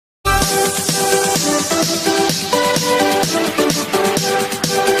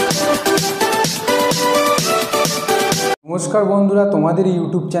नमस्कार बंधुरा तुम्हारे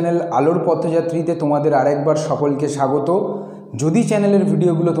यूट्यूब चैनल आलोर पथयात्रीते तुम्हारे आरेकबार सकलके स्वागत। यदि चैनलेर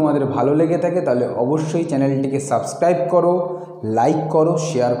भिडियोगुलो तुम्हारे भालो लेगे थाके ताहले अवश्यई चैनलटिके सबस्क्राइब करो, लाइक करो,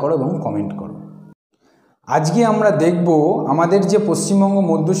 शेयर करो और कमेंट करो। आज के आमरा देखबो आमादेर जे पश्चिमबंग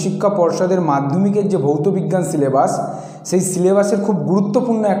मध्य शिक्षा पर्षदेर माध्यमिकेर जे भौत विज्ञान सिलेबास सेई सिलेबासेर खूब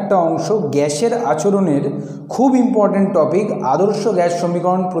गुरुत्वपूर्ण एकटा अंश ग्यासेर आचरणेर खूब इम्पोर्टेंट टपिक आदर्श ग्यास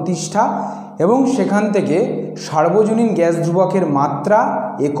समीकरण प्रतिष्ठा एवं सेखान थेके सार्वजनीन ग्यास ध्रुवकेर मात्रा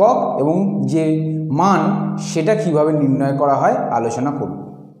एकक एवं जे मान सेटा किभाबे निर्णय करा हय आलोचना करब।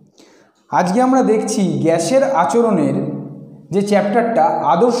 आज के आमरा देखछि ग्यासेर आचरणेर जे चैप्टारटा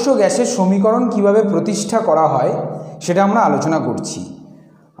आदर्श ग्यासेर समीकरण किभाबे प्रतिष्ठा करा हय सेटा आमरा आलोचना करछि।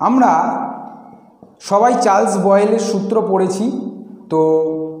 आमरा सबाई चार्ल्स बयलेर सूत्र पढ़ेछि। तो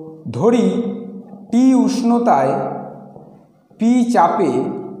धरि टी उष्णताय पी चापे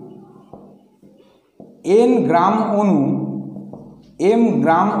एन ग्राम अणु एम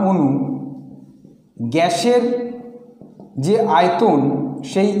ग्राम अणु ग्यासेर जे आयतन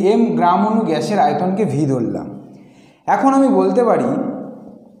सेई एम ग्राम अणु ग्यासेर आयतनके भि धरलाम। এখন আমি বলতে পারি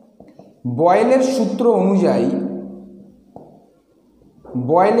বয়েলের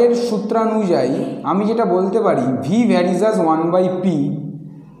সূত্রানুযায়ী আমি যেটা বলতে পারি ভি ভ্যারিজ অ্যাজ 1/p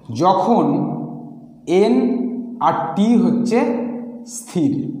যখন n আর t হচ্ছে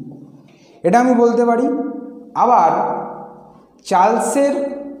স্থির, এটা আমি বলতে পারি। আবার চার্লসের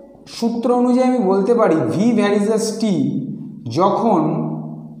সূত্র অনুযায়ী আমি বলতে পারি ভি ভ্যারিজ অ্যাজ t যখন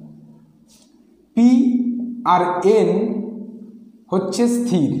p আর n হচ্ছে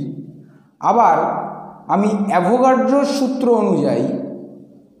স্থির। আবার আমি অ্যাভোগাড্রোর সূত্র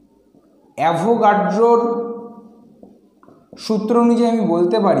অনুযায়ী আমি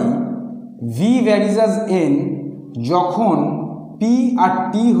বলতে পারি ভি ভ্যারিজ অ্যাজ n যখন p আর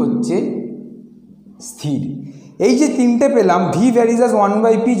t হচ্ছে স্থির। এই যে তিনটে পেলাম ভি ভ্যারিজ অ্যাজ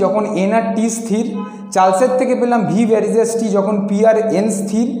 1/p যখন n আর t স্থির, চার্লসের থেকে পেলাম ভি ভ্যারিজ অ্যাজ t যখন p আর n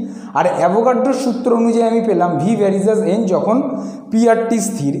স্থির, আর অ্যাভোগাড্রোর সূত্র অনুযায়ী আমি পেলাম ভি ভ্যারিজ অ্যাজ n যখন p আর t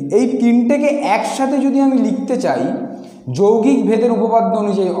স্থির। এই তিনটেকে একসাথে যদি আমি লিখতে চাই যৌগিক ভেদের উপপাদ্য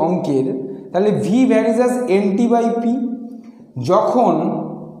অনুযায়ী অঙ্কের, তাহলে ভি ভ্যারিজ অ্যাজ nt/p যখন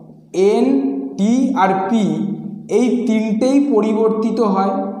n t আর p এই তিনটেই পরিবর্তিত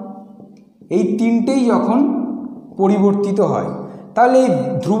হয়, এই তিনটেই যখন পরিবর্তিত হয় তাহলে এই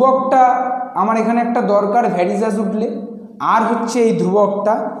ধ্রুবকটা আমার এখানে একটা দরকার ভ্যারিজ অ্যাজ উঠলে, আর হচ্ছে এই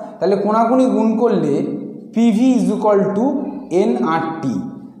ধ্রুবকটা, তাহলে কোনাকুনি গুণ করলে PV = nRT।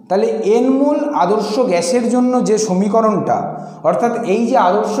 তাহলে n মোল আদর্শ গ্যাসের জন্য যে সমীকরণটা, অর্থাৎ এই যে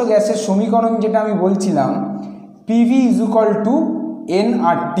আদর্শ গ্যাসের সমীকরণ যেটা আমি বলছিলাম PV =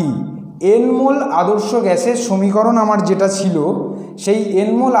 nRT, n মোল আদর্শ গ্যাসের সমীকরণ আমার যেটা ছিল সেই n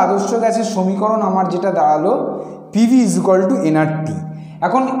মোল আদর্শ গ্যাসের সমীকরণ আমার যেটা দাঁড়ালো PV = nRT।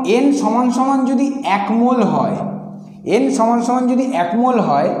 এখন n সমান সমান যদি 1 মোল হয়, n সমান সমান যদি 1 মোল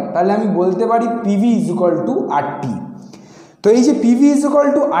হয় তাহলে আমি বলতে পারি PV = RT। তো এই যে PV =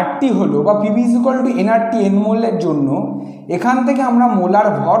 RT হলো বা PV = nRT n মোলের জন্য, এখান থেকে আমরা মোলার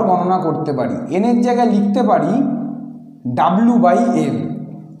ভর গণনা করতে পারি। n এর জায়গায় লিখতে পারি W/L,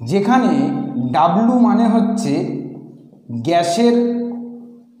 যেখানে W মানে হচ্ছে গ্যাসের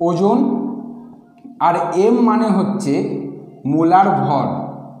ওজন আর M মানে হচ্ছে মোলার ভর,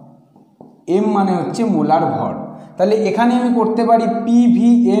 M মানে হচ্ছে মোলার ভর। তাহলে এখানে আমি করতে পারি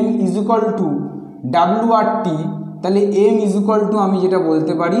PVM = WRT, তাহলে M = আমি যেটা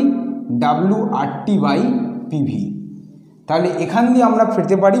বলতে পারি WRT/PV। তাহলে এখান দিয়ে আমরা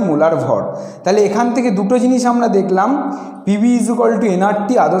পেতে পারি মোলার ভর। তাহলে এখান থেকে দুটো জিনিস আমরা দেখলাম, PV = nRT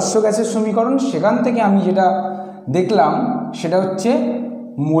আদর্শ গ্যাসের সমীকরণ, সেখান থেকে আমি যেটা দেখলাম সেটা হচ্ছে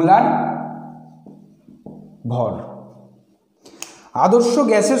মোলার ভর। আদর্শ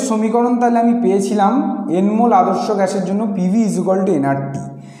গ্যাসের সমীকরণ তাহলে আমি পেয়েছিলাম n মোল আদর্শ গ্যাসের জন্য PV = nRT।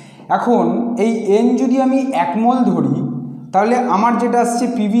 এখন এই n যদি আমি 1 মোল ধরি তাহলে আমার যেটা আসছে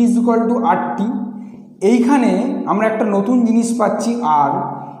PV = RT। এইখানে আমরা একটা নতুন জিনিস পাচ্ছি আর,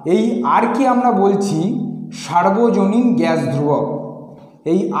 এই আর কে আমরা বলছি সার্বজনীন গ্যাস ধ্রুবক,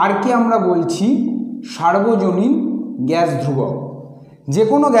 এই আর কে আমরা বলছি সার্বজনীন গ্যাস ধ্রুবক। যে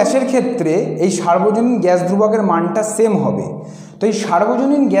কোনো গ্যাসের ক্ষেত্রে এই সার্বজনীন গ্যাস ধ্রুবকের মানটা সেম হবে। তো এই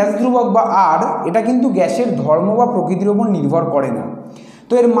সার্বজনীন গ্যাস ধ্রুবক বা আর, এটা কিন্তু গ্যাসের ধর্ম বা প্রকৃতির উপর নির্ভর করে না।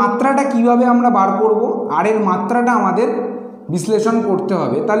 তো এর মাত্রাটা কিভাবে আমরা বার করব, আর এর মাত্রাটা আমাদের বিশ্লেষণ করতে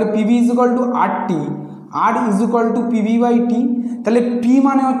হবে। তাহলে PV = RT, R = PV/T। তাহলে P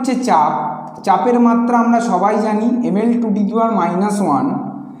মানে হচ্ছে চাপ, চাপের মাত্রা আমরা সবাই জানি ml2⁻⁻1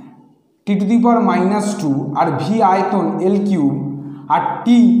 T⁻⁻2 আর ভি আয়তন L³ আর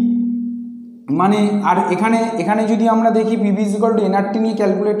টি মানে আর এখানে যদি আমরা দেখি PV = nRT নিয়ে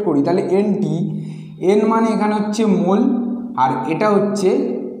ক্যালকুলেট করি তাহলে NT N মানে এখানে হচ্ছে মোল আর এটা হচ্ছে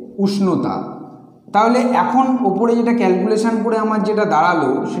উষ্ণতা। তাহলে এখন ওপরে যেটা ক্যালকুলেশন করে আমার যেটা দাঁড়ালো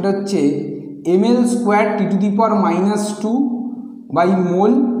সেটা হচ্ছে ml² T⁻² by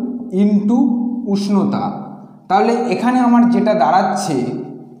mole into উষ্ণতা। তাহলে এখানে আমার যেটা দাঁড়াচ্ছে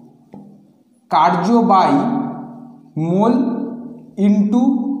কার্য বাই মোল ইন্টু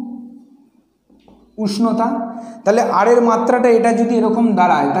উষ্ণতা। তাহলে আর এর মাত্রাটা এটা যদি এরকম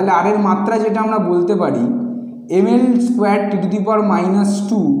দাঁড়ায় তাহলে আর এর মাত্রা যেটা আমরা বলতে পারি ml² T⁻²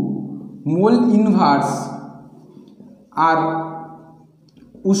 মোল ইনভার্স আর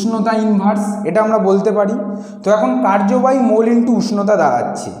উষ্ণতা ইনভার্স, এটা আমরা বলতে পারি। তো এখন কার্য বাই মোল ইন্টু উষ্ণতা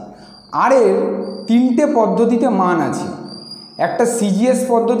দাঁড়াচ্ছে। আর এর তিনটে পদ্ধতিতে মান আছে। একটা সিজিএস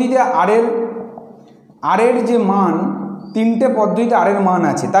পদ্ধতিতে আর এর যে মান তিনটে পদ্ধতিতে আর এর মান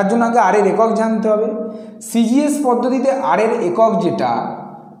আছে, তার জন্য আগে আর এর একক জানতে হবে। সিজিএস পদ্ধতিতে আর এর একক যেটা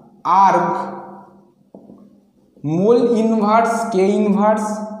আর্গ মোল ইনভার্স কে ইনভার্স,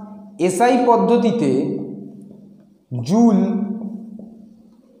 এসআই পদ্ধতিতে জুল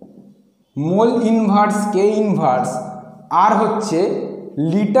মোল ইনভার্স কে ইনভার্স, আর হচ্ছে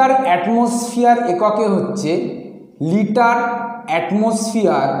লিটার অ্যাটমসফিয়ার এককে হচ্ছে লিটার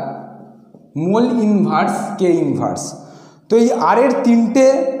অ্যাটমসফিয়ার মোল ইনভার্স কে ইনভার্স। তো এই আর এর তিনটে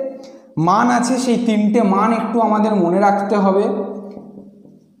মান আছে, সেই তিনটে মান একটু আমাদের মনে রাখতে হবে।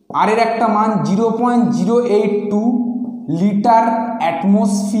 আর এর একটা মান 0.082 লিটার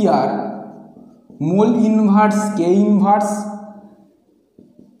অ্যাটমসফিয়ার মোল ইনভার্স কে ইনভার্স।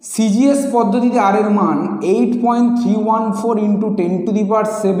 সিজিএস পদ্ধতিতে আর এর মান 8.314 ×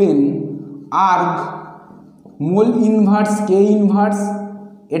 10⁷ আর্গ মোল ইনভার্স কে ইনভার্স,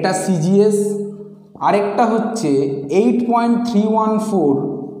 এটা সিজিএস। আরেকটা হচ্ছে 8.314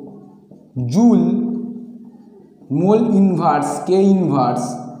 জুল মোল ইনভার্স কে ইনভার্স,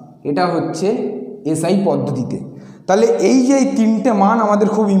 এটা হচ্ছে এসআই পদ্ধতিতে। তাহলে এই যে তিনটে মান আমাদের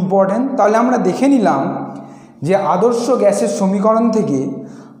খুব ইম্পর্ট্যান্ট। তাহলে আমরা দেখে নিলাম যে আদর্শ গ্যাসের সমীকরণ থেকে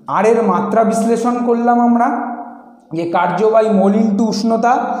আর এর মাত্রা বিশ্লেষণ করলাম আমরা, যে কার্য বাই মোল ইন্টু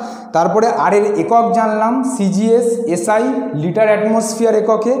উষ্ণতা। তারপরে আর এর একক জানলাম সিজিএস, এসআই, লিটার অ্যাটমসফিয়ার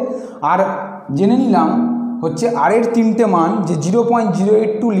এককে। আর জেনে নিলাম হচ্ছে আর এর তিনটে মান, যে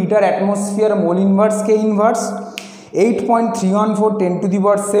 0.082 লিটার অ্যাটমসফিয়ার মোল ইনভার্স কে ইনভার্স, 8.314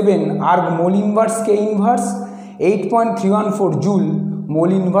 10⁷ আর্গ মোল ইনভার্স কে ইনভার্স, 8.314 জুল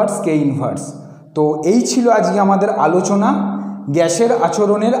মোল ইনভার্স কে ইনভার্স। তো এই ছিল আজকে আমাদের আলোচনা, গ্যাসের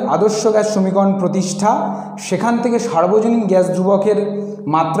আচরণের আদর্শ গ্যাস সমীকরণ প্রতিষ্ঠা, সেখান থেকে সার্বজনীন গ্যাস ধ্রুবকের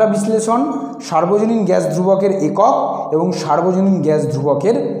মাত্রা বিশ্লেষণ, সার্বজনীন গ্যাস ধ্রুবকের একক এবং সার্বজনীন গ্যাস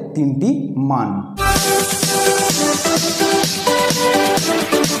ধ্রুবকের তিনটি মান।